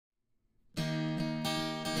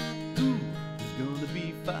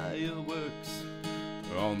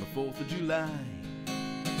on the 4th of July.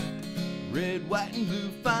 Red, white, and blue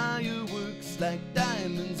fireworks like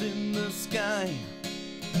diamonds in the sky.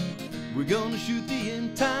 We're gonna shoot the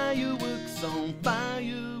entire works on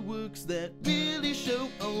fireworks that really show,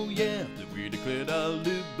 oh yeah, that we declared our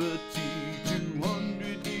liberty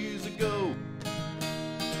 200 years ago.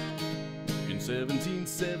 In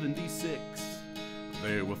 1776,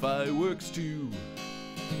 there were fireworks too.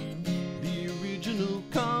 The original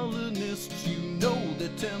colonists, you know their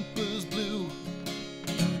tempers blew.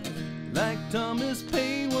 Like Thomas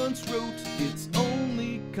Paine once wrote, it's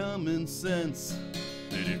only common sense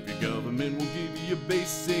that if your government won't give you your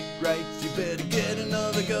basic rights, you better get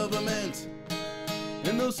another government.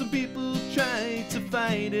 And though some people tried to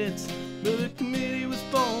fight it, but a committee was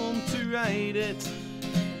formed to write it.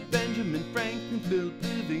 Benjamin Franklin, Philip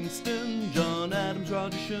Livingston, John Adams,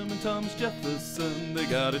 Roger Sherman, Thomas Jefferson, they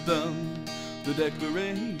got it done. The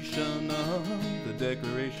Declaration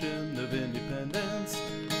of Independence.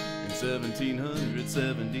 In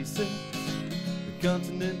 1776, the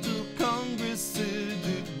Continental Congress said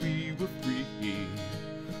that we were free.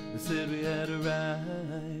 They said we had a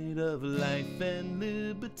right of life and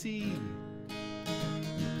liberty. The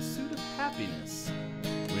pursuit of happiness.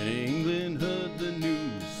 When England heard the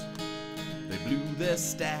news, they blew their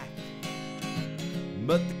stack.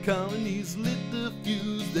 But the colonies lit the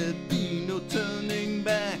fuse, there'd be no turning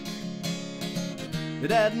back. It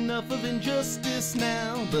had enough of injustice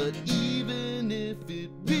now, but even if it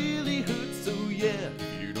really hurts, so yeah,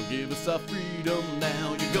 if you don't give us our freedom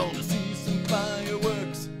now, you're gonna see some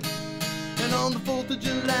fireworks. And on the 4th of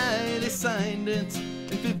July they signed it,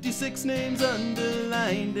 and 56 names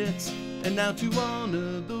underlined it. And now to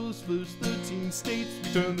honor those first 13 states,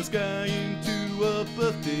 we turn the sky into a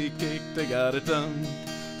birthday cake. They got it done.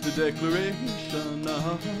 The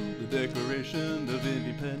Declaration of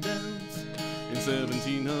Independence. In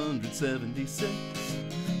 1776,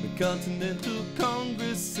 the Continental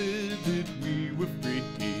Congress said that we were free.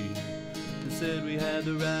 They said we had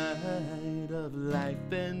the right of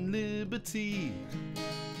life and liberty,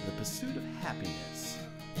 the pursuit of happiness.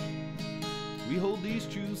 We hold these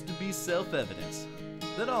truths to be self-evident,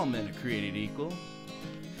 that all men are created equal,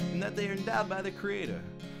 and that they are endowed by the Creator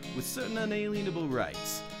with certain unalienable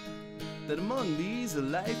rights, that among these are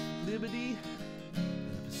life, liberty,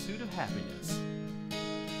 and the pursuit of happiness.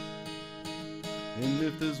 And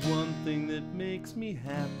if there's one thing that makes me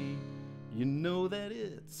happy, you know that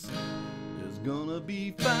it's, there's gonna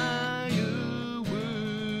be fire